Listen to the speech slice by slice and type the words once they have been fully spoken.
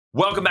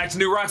Welcome back to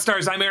New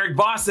Rockstars. I'm Erik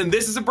Voss, and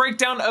this is a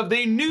breakdown of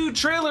the new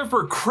trailer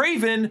for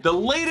Kraven, the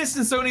latest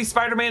in Sony's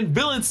Spider-Man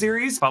villain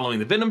series, following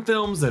the Venom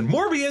films and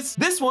Morbius.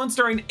 This one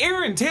starring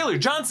Aaron Taylor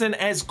Johnson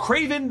as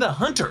Kraven the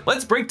Hunter.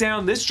 Let's break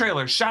down this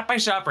trailer shot by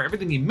shot for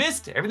everything you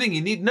missed, everything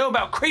you need to know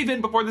about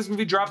Kraven before this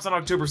movie drops on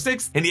October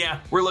 6th. And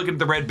yeah, we're looking at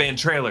the red band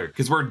trailer,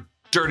 because we're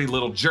dirty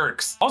little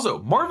jerks. Also,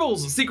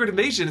 Marvel's Secret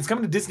Invasion is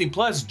coming to Disney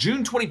Plus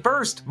June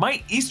 21st.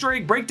 My Easter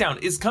egg breakdown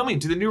is coming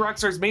to the New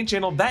Rockstars main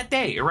channel that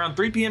day around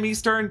 3 p.m.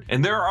 Eastern,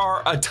 and there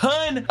are a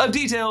ton of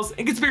details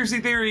and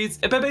conspiracy theories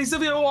and Pepe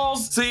Silvio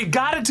walls, so you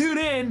gotta tune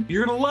in.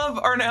 You're gonna love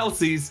our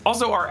analyses.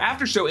 Also, our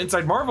after show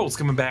Inside Marvel is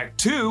coming back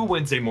too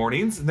Wednesday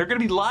mornings, and they're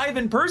gonna be live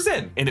in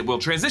person, and it will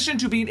transition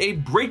to being a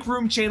Break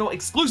Room channel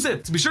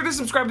exclusive. So be sure to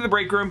subscribe to the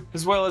Break Room,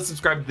 as well as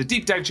subscribe to the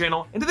Deep Dive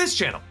channel and to this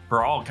channel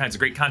for all kinds of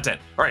great content.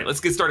 All right, let's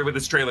get started with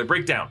this trailer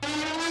breakdown.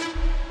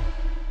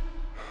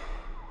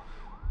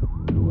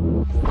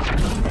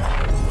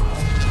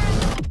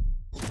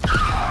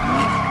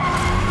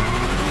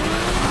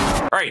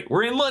 All right,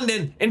 we're in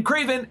London, and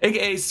Kraven,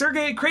 aka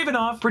Sergei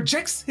Kravinoff,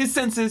 projects his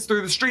senses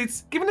through the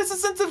streets, giving us a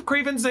sense of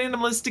Kraven's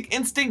animalistic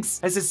instincts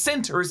as his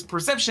scent or his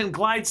perception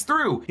glides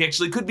through. He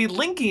actually could be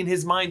linking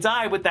his mind's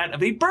eye with that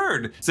of a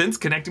bird, since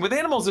connecting with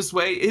animals this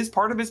way is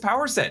part of his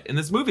power set in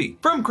this movie.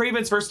 From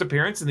Kraven's first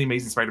appearance in The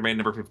Amazing Spider-Man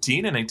number 15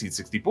 in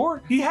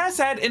 1964, he has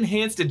had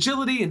enhanced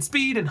agility and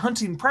speed and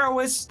hunting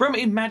prowess from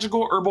a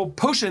magical herbal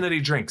potion that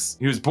he drinks.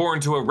 He was born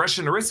to a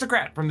Russian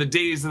aristocrat from the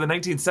days of the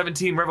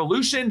 1917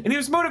 revolution, and he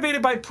was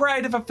motivated by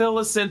pride to fulfill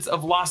a sense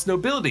of lost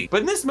nobility. But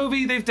in this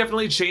movie, they've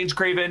definitely changed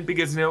Kraven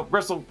because, you know,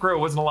 Russell Crowe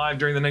wasn't alive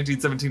during the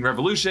 1917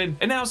 revolution,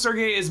 and now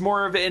Sergei is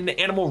more of an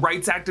animal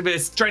rights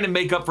activist trying to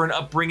make up for an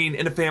upbringing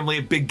in a family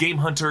of big game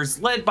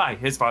hunters led by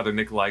his father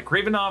Nikolai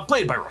Kravinoff,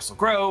 played by Russell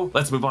Crowe.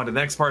 Let's move on to the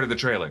next part of the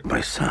trailer.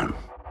 My son,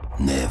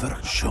 never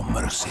show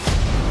mercy.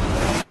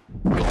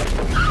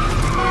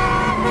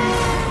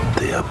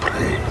 They are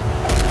prey.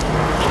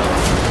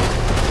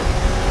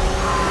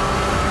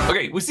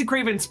 Okay, we see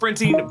Kraven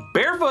sprinting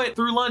barefoot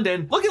through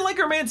London, looking like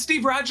our man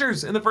Steve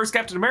Rogers in the first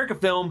Captain America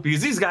film,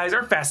 because these guys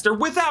are faster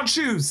without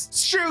shoes.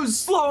 Shoes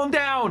slow them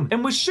down.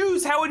 And with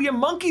shoes, how would you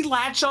monkey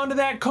latch onto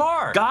that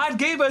car? God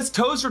gave us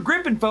toes for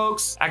gripping,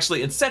 folks.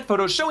 Actually, in set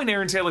photos showing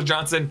Aaron Taylor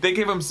Johnson, they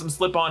gave him some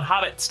slip-on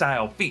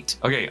Hobbit-style feet.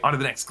 Okay, on to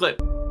the next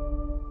clip.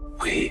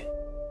 We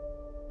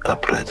are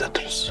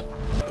predators.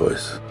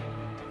 Boys,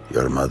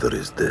 your mother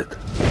is dead.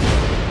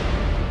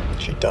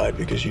 She died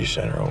because you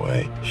sent her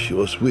away. She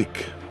was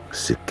weak.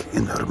 Sick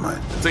in her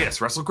mind. So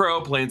yes, Russell Crowe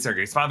playing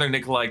Sergei's father,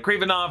 Nikolai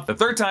Kravinoff. The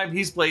third time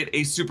he's played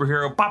a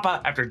superhero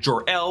papa after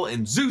Jor-El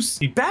in Zeus.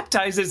 He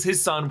baptizes his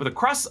son with a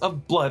cross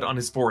of blood on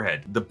his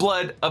forehead. The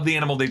blood of the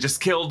animal they just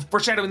killed,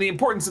 foreshadowing the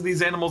importance of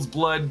these animals'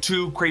 blood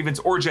to Kraven's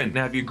origin.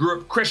 Now, if you grew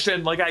up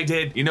Christian like I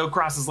did, you know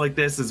crosses like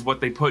this is what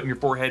they put in your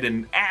forehead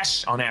in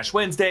Ash on Ash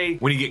Wednesday.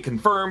 When you get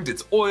confirmed,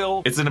 it's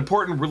oil. It's an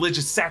important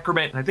religious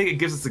sacrament, and I think it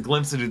gives us a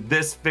glimpse into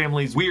this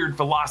family's weird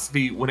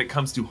philosophy when it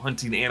comes to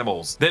hunting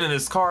animals. Then in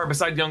this car,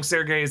 beside young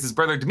Sergei is his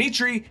brother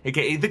Dmitri,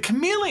 aka the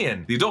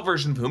Chameleon, the adult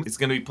version of whom is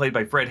going to be played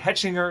by Fred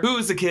Hetchinger, who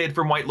is a kid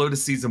from White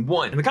Lotus season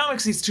 1. In the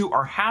comics, these two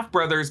are half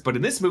brothers, but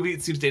in this movie,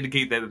 it seems to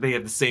indicate that they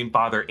have the same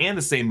father and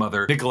the same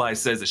mother. Nikolai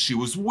says that she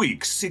was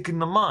weak, sick in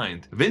the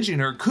mind. Avenging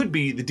her could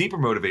be the deeper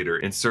motivator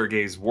in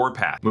Sergei's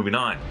warpath. Moving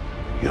on.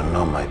 You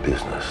know my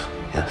business,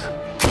 yes?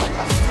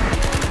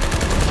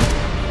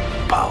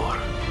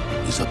 Power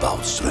is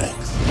about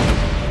strength.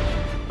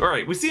 All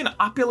right, we see an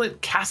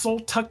opulent castle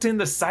tucked in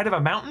the side of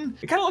a mountain.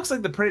 It kind of looks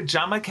like the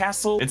Predjama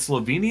Castle in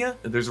Slovenia.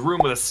 There's a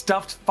room with a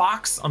stuffed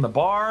fox on the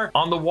bar.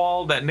 On the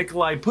wall that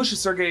Nikolai pushes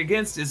Sergei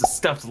against is a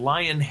stuffed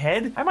lion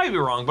head. I might be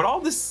wrong, but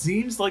all this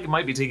seems like it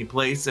might be taking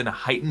place in a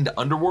heightened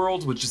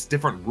underworld with just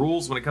different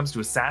rules when it comes to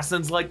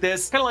assassins like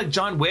this. Kind of like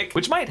John Wick,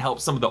 which might help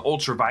some of the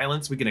ultra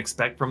violence we can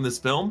expect from this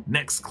film.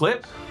 Next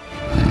clip.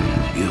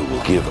 You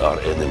will give our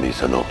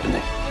enemies an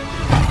opening.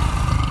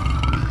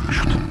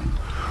 Shoot.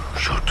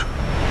 Shoot.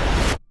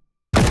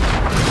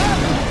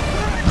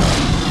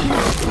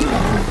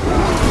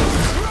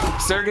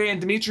 Sergei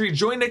and Dmitri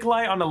join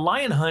Nikolai on a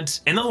lion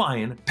hunt, and the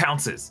lion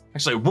pounces.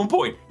 Actually, at one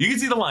point, you can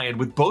see the lion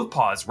with both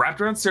paws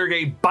wrapped around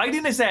Sergei,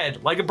 biting his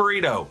head like a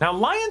burrito. Now,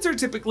 lions are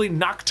typically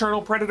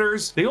nocturnal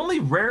predators. They only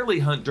rarely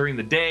hunt during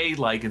the day,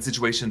 like in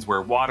situations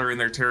where water in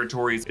their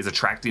territories is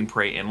attracting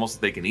prey animals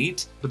that they can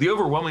eat. But the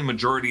overwhelming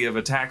majority of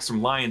attacks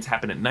from lions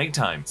happen at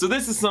nighttime. So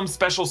this is some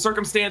special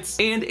circumstance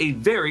and a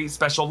very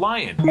special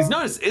lion. Because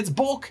notice, its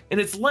bulk and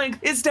its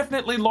length is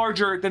definitely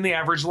larger than the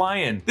average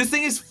lion. This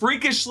thing is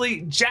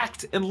freakishly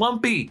jacked and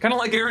lumpy. Kind of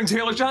like Aaron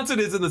Taylor Johnson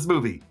is in this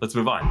movie. Let's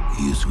move on.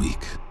 He is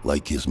weak,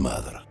 like his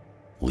mother.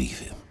 Leave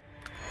him.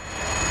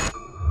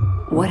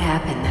 What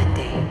happened that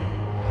day?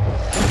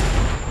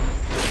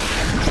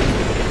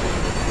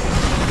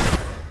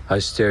 I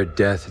stared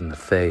death in the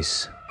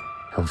face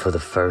And for the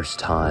first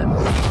time,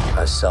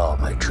 I saw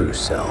my true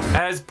self.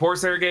 As poor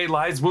Sergei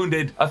lies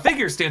wounded, a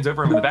figure stands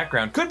over him in the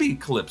background. Could be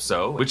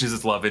Calypso, which is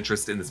his love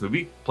interest in this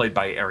movie, played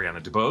by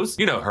Ariana DeBose.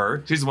 You know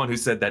her. She's the one who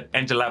said that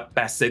Angela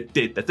Bassett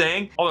did the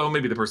thing. Although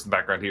maybe the person in the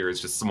background here is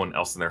just someone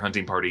else in their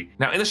hunting party.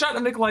 Now, in the shot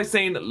of Nikolai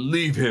saying,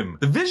 "Leave him,"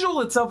 the visual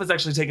itself is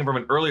actually taken from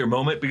an earlier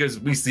moment because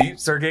we see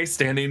Sergei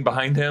standing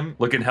behind him,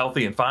 looking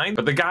healthy and fine.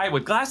 But the guy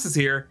with glasses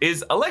here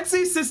is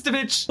Alexei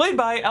Sistovich, played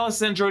by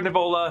Alessandro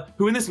Nivola,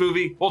 who in this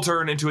movie will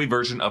turn into a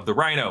version of the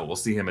Rhino. We'll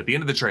see him at the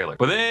end of the trailer.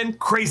 But then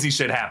crazy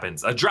shit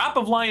happens. A drop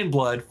of lion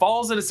blood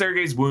falls into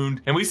Sergei's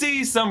wound, and we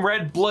see some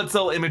red blood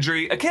cell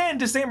imagery, akin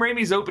to Sam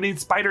Raimi's opening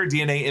spider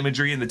DNA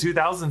imagery in the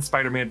 2000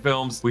 Spider-Man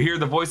films. We hear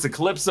the voice of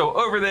Calypso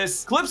over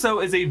this. Calypso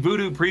is a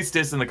voodoo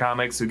priestess in the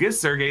comics who gives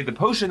Sergei the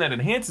potion that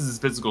enhances his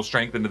physical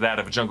strength into that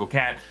of a jungle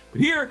cat.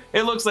 But here,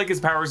 it looks like his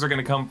powers are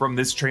going to come from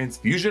this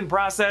transfusion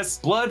process.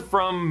 Blood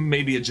from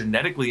maybe a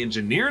genetically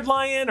engineered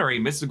lion or a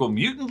mystical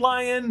mutant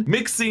lion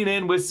mixing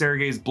in with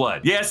Sergei's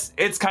blood. Yes,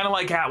 it's kind of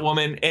like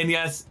Catwoman, and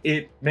yes,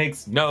 it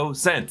makes no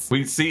sense.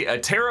 We see a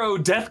tarot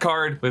death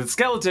card with a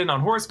skeleton on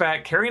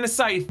horseback carrying a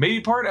scythe,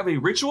 maybe part of a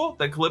ritual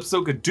that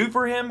Calypso could do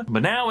for him.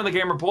 But now when the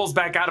camera pulls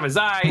back out of his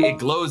eye, it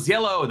glows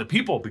yellow and the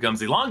pupil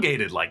becomes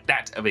elongated like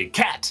that of a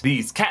cat.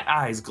 These cat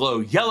eyes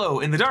glow yellow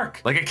in the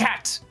dark like a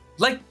cat.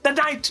 Like the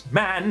night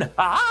man.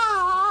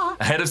 Ah!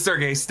 Ahead of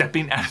Sergei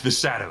stepping out of the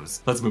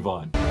shadows. Let's move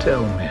on.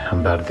 Tell me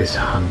about this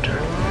hunter.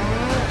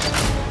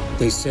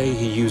 They say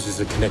he uses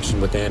a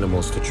connection with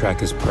animals to track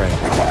his prey.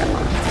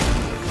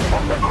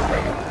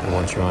 And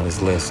once you're on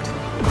his list,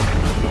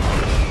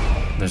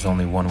 there's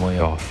only one way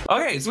off.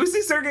 Okay, so we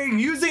see Sergei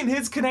using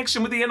his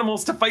connection with the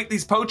animals to fight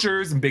these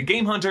poachers and big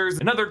game hunters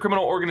and other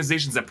criminal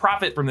organizations that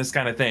profit from this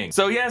kind of thing.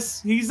 So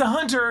yes, he's a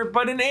hunter,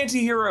 but an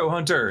anti-hero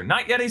hunter,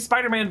 not yet a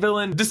Spider-Man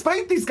villain,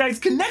 despite these guys'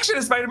 connection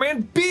to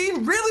Spider-Man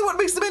being really what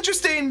makes them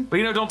interesting. But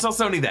you know, don't tell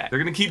Sony that. They're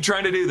gonna keep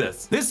trying to do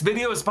this. This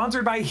video is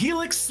sponsored by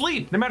Helix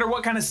Sleep. No matter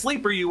what kind of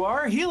sleeper you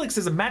are, Helix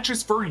is a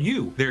mattress for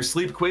you. Their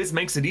sleep quiz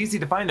makes it easy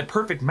to find the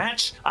perfect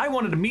match. I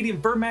wanted a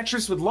medium firm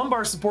mattress with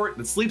lumbar support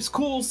that sleeps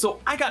cool, so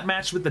I got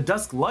matched with the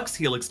Dusk Luxe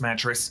Helix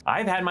mattress.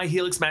 I've had my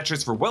Helix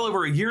mattress for well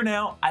over a year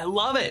now. I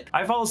love it.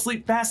 I fall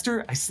asleep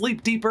faster, I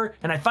sleep deeper,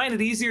 and I find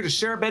it easier to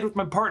share a bed with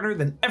my partner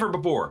than ever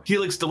before.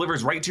 Helix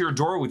delivers right to your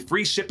door with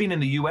free shipping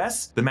in the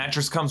US. The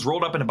mattress comes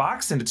rolled up in a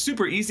box and it's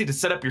super easy to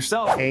set up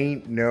yourself.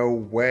 Ain't no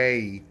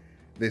way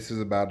this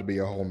is about to be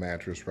a whole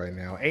mattress right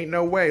now. Ain't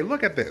no way.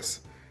 Look at this.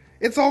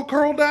 It's all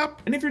curled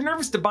up. And if you're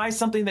nervous to buy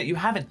something that you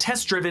haven't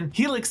test driven,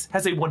 Helix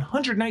has a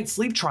 100-night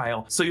sleep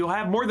trial, so you'll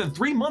have more than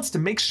 3 months to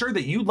make sure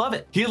that you love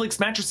it. Helix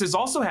mattresses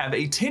also have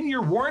a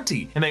 10-year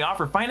warranty, and they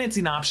offer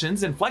financing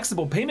options and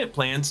flexible payment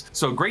plans,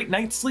 so a great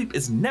night's sleep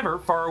is never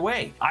far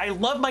away. I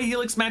love my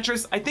Helix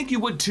mattress. I think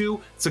you would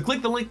too, so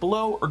click the link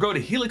below or go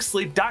to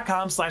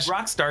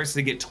helixsleep.com/rockstars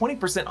to get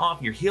 20%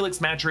 off your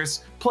Helix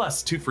mattress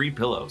plus 2 free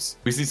pillows.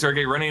 We see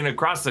Sergei running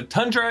across the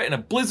tundra in a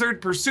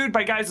blizzard, pursued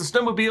by guys with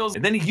snowmobiles,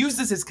 and then he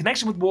uses his connection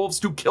with wolves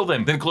to kill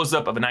them. Then close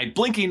up of an eye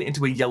blinking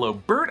into a yellow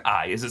bird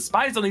eye as it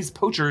spies on these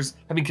poachers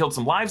having killed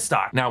some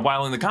livestock. Now,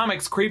 while in the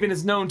comics, Kraven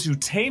is known to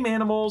tame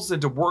animals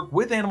and to work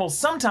with animals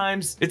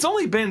sometimes, it's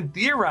only been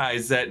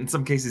theorized that in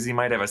some cases he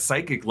might have a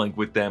psychic link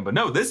with them. But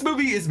no, this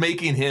movie is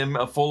making him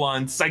a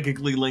full-on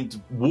psychically linked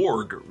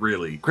warg,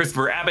 really.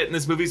 Christopher Abbott in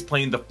this movie is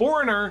playing the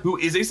Foreigner, who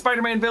is a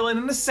Spider-Man villain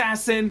and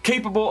assassin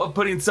capable of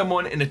putting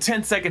someone in a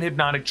 10-second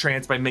hypnotic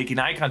trance by making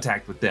eye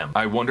contact with them.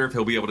 I wonder if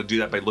he'll be able to do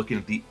that by looking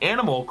at the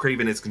animal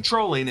Kraven is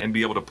controlling and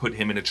be able to put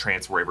him in a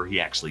trance wherever he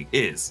actually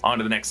is. On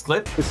to the next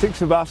clip. There's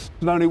 6 of us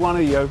and only 1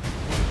 of you.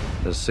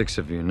 There's 6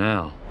 of you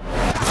now.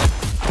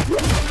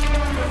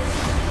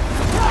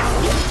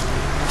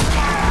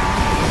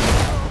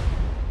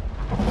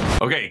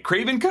 Okay,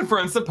 Kraven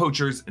confronts the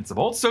poachers in some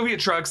old Soviet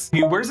trucks.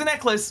 He wears a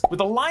necklace with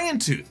a lion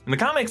tooth. In the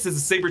comics, it's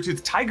a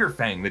saber-toothed tiger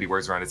fang that he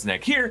wears around his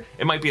neck. Here,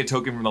 it might be a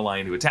token from the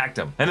lion who attacked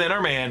him. And then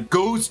our man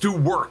goes to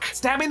work,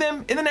 stabbing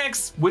them in the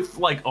necks with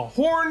like a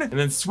horn, and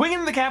then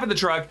swinging the cab of the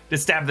truck to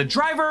stab the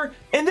driver,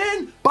 and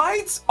then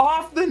bites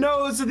off the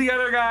nose of the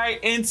other guy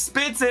and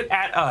spits it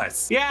at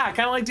us. Yeah,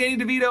 kind of like Danny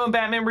DeVito in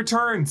Batman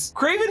Returns.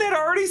 Kraven had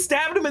already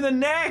stabbed him in the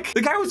neck.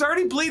 The guy was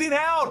already bleeding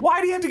out.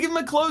 Why do you have to give him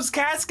a closed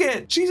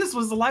casket? Jesus,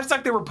 was the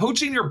livestock they were poaching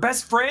your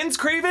best friends,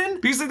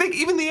 Kraven? Because I think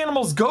even the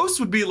animal's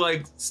ghost would be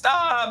like,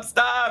 stop,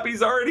 stop,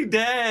 he's already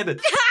dead.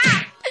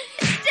 Stop,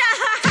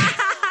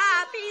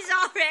 he's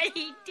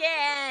already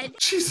dead.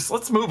 Jesus,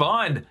 let's move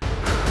on.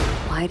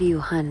 Why do you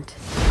hunt?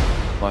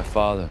 My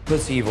father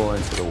puts evil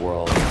into the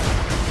world.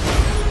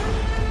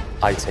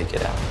 I take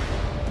it out.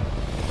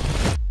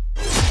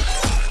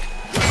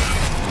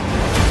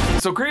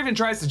 So Kraven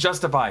tries to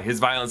justify his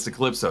violence to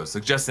Calypso,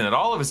 suggesting that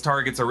all of his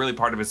targets are really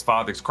part of his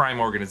father's crime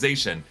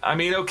organization. I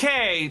mean,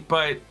 okay,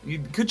 but you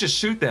could just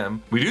shoot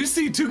them. We do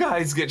see two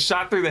guys get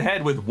shot through the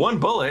head with one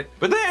bullet,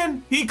 but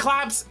then he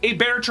claps a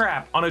bear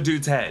trap on a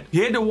dude's head. He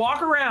had to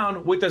walk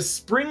around with a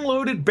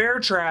spring-loaded bear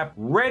trap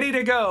ready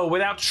to go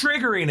without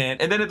triggering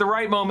it, and then at the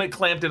right moment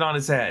clamped it on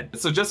his head.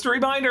 So just a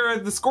reminder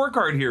of the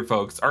scorecard here,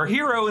 folks. Our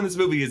hero in this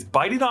movie is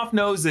biting off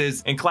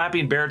noses and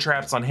clapping bear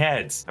traps on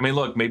heads. I mean,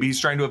 look, maybe he's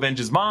trying to avenge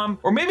his mom,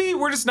 or maybe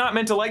we're just not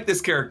meant to like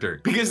this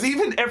character, because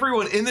even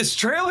everyone in this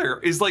trailer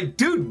is like,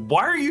 dude,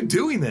 why are you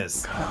doing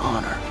this?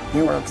 Honor,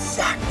 you are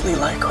exactly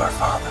like our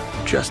father.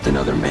 Just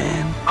another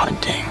man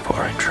hunting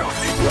for a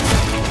trophy.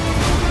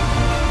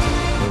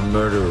 We're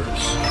murderers.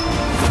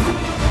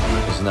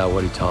 Isn't that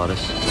what he taught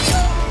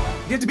us?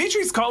 Yet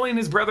Dimitri's calling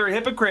his brother a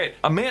hypocrite,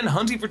 a man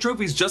hunting for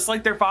trophies just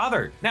like their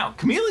father. Now,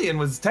 Chameleon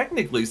was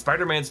technically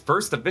Spider-Man's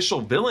first official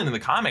villain in the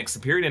comics,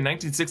 appearing in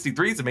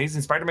 1963's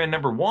Amazing Spider-Man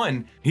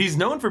 #1. He's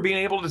known for being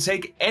able to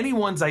take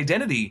anyone's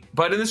identity,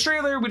 but in this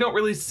trailer, we don't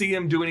really see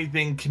him do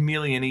anything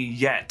chameleon-y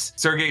yet.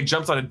 Sergei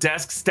jumps on a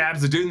desk,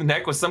 stabs the dude in the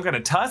neck with some kind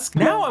of tusk.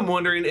 Now I'm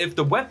wondering if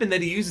the weapon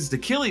that he uses to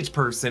kill each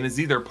person is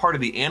either part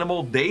of the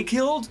animal they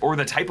killed or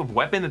the type of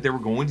weapon that they were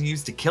going to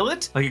use to kill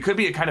it. Like, it could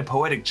be a kind of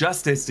poetic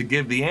justice to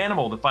give the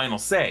animal the final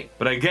say.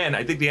 But again,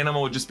 I think the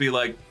animal would just be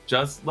like,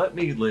 just let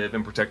me live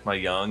and protect my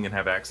young and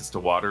have access to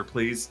water,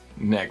 please.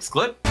 Next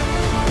clip. You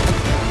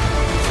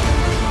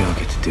don't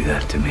get to do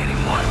that to me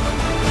anymore.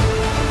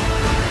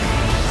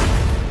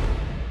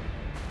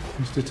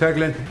 Mr.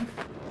 Taglin?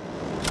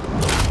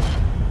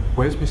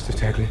 Where's Mr.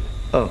 Taglin?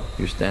 Oh,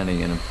 you're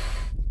standing in him.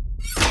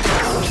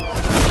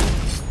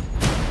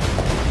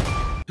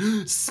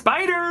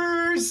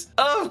 Spiders!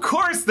 Of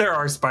course there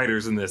are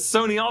spiders in this.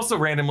 Sony also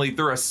randomly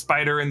threw a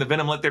spider in the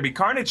Venom Let There Be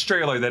Carnage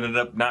trailer that ended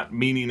up not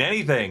meaning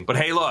anything. But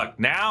hey, look,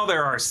 now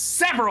there are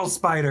several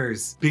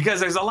spiders because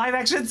there's a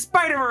live-action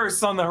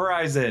Spider-Verse on the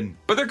horizon.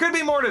 But there could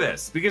be more to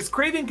this because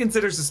Kraven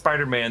considers the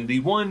Spider-Man the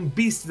one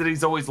beast that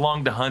he's always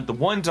longed to hunt, the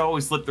one to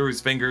always slip through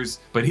his fingers.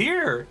 But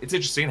here, it's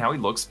interesting how he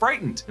looks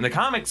frightened. In the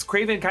comics,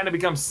 Kraven kind of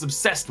becomes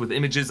obsessed with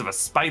images of a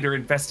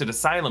spider-infested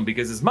asylum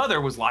because his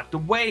mother was locked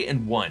away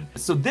in one.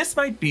 So this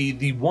might be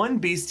the one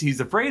beast he's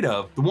afraid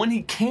of, the one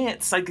he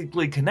can't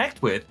psychically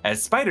connect with,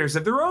 as spiders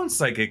have their own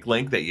psychic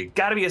link that you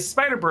gotta be a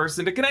spider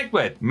person to connect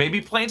with.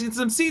 Maybe planting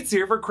some seeds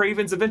here for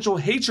Kraven's eventual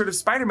hatred of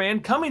Spider-Man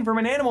coming from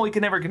an animal he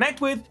can never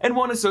connect with and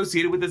one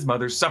associated with his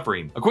mother's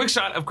suffering. A quick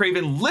shot of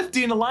Kraven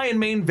lifting a lion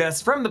mane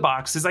vest from the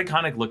box, his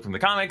iconic look from the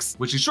comics,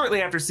 which is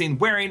shortly after seen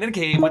wearing in a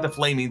cave with a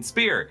flaming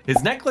spear.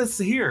 His necklace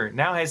here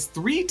now has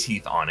 3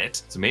 teeth on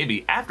it, so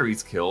maybe after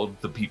he's killed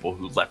the people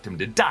who left him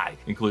to die,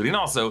 including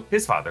also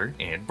his father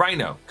and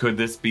Rhino. Could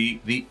this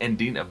be the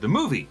ending of the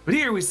movie? But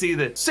here we see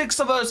the 6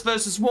 of us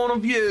versus 1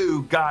 of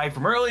you guy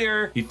from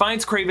earlier. He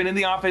finds Kraven in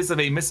the office of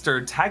a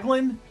Mr.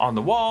 Taglin. On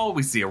the wall,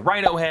 we see a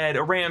rhino head,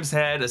 a ram's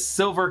head, a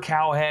silver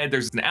cow head.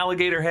 There's an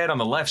alligator head on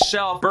the left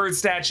shelf, bird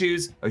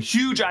statues, a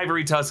huge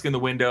ivory tusk in the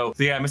window.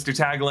 So yeah, Mr.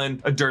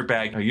 Taglin, a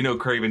dirtbag. You know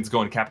Kraven's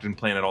going Captain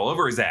Planet all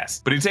over his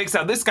ass. But he takes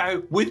out this guy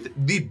with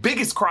the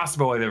biggest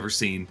crossbow I've ever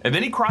seen. And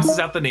then he crosses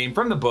out the name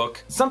from the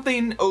book,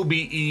 something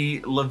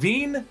OBE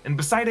Levine, and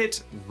beside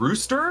it,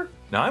 Rooster?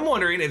 Now I'm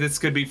wondering if this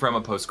could be from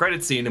a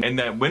post-credit scene and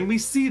that when we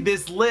see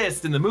this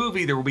list in the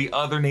movie, there will be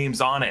other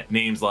names on it.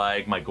 Names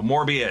like Michael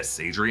Morbius,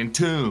 Adrian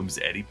Toombs,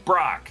 Eddie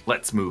Brock.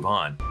 Let's move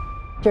on.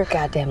 You're a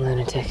goddamn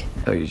lunatic.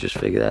 Oh, you just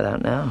figured that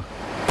out now?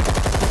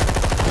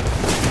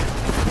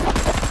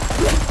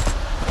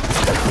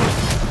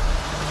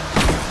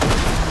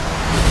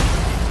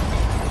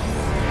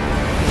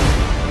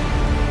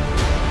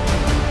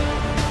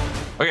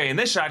 Okay, in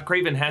this shot,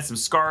 Kraven has some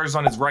scars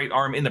on his right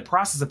arm in the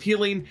process of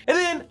healing, and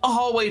then a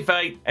hallway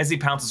fight as he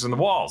pounces from the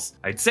walls.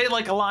 I'd say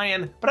like a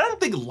lion, but I don't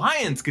think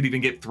lions could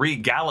even get 3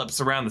 gallops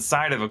around the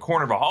side of a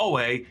corner of a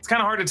hallway. It's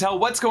kind of hard to tell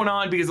what's going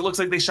on because it looks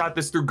like they shot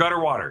this through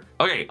gutter water.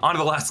 Okay, on to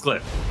the last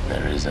clip.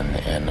 There is an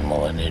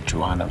animal in each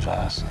one of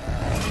us.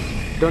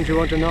 Don't you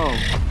want to know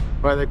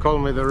why they call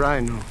me the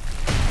Rhino?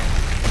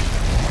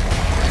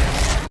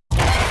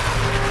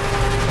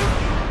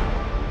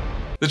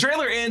 The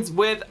trailer ends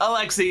with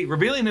Alexei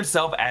revealing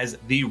himself as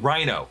the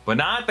Rhino, but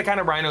not the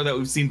kind of rhino that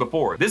we've seen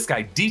before. This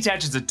guy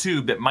detaches a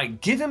tube that might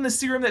give him the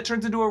serum that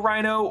turns into a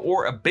rhino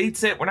or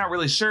abates it, we're not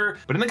really sure.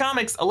 But in the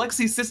comics,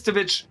 Alexei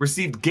Sistovich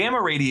received gamma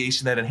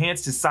radiation that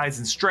enhanced his size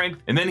and strength,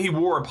 and then he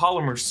wore a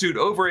polymer suit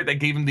over it that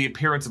gave him the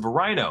appearance of a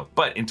rhino.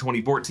 But in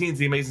 2014's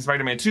The Amazing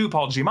Spider-Man 2,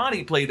 Paul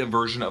Giamatti played a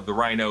version of the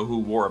Rhino who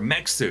wore a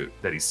mech suit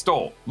that he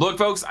stole. Look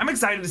folks, I'm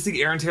excited to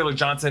see Aaron Taylor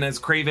Johnson as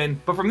Kraven,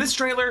 but from this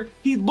trailer,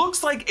 he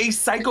looks like a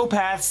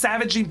psychopath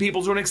savaging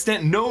people to an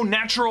extent no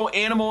natural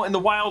animal in the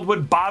wild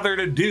would bother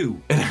to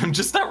do. And I'm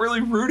just not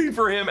really rooting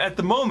for him at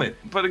the moment.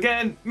 But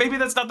again, maybe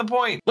that's not the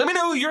point. Let me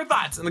know your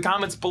thoughts in the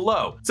comments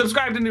below.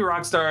 Subscribe to New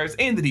Rockstars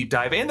and The Deep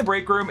Dive and The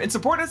Break Room, and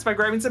support us by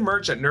grabbing some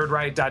merch at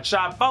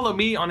nerdriot.shop. Follow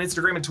me on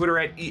Instagram and Twitter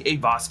at EA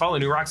Voss. Follow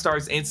New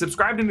Rockstars and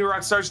subscribe to New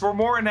Rockstars for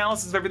more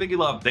analysis of everything you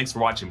love. Thanks for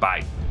watching.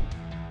 Bye.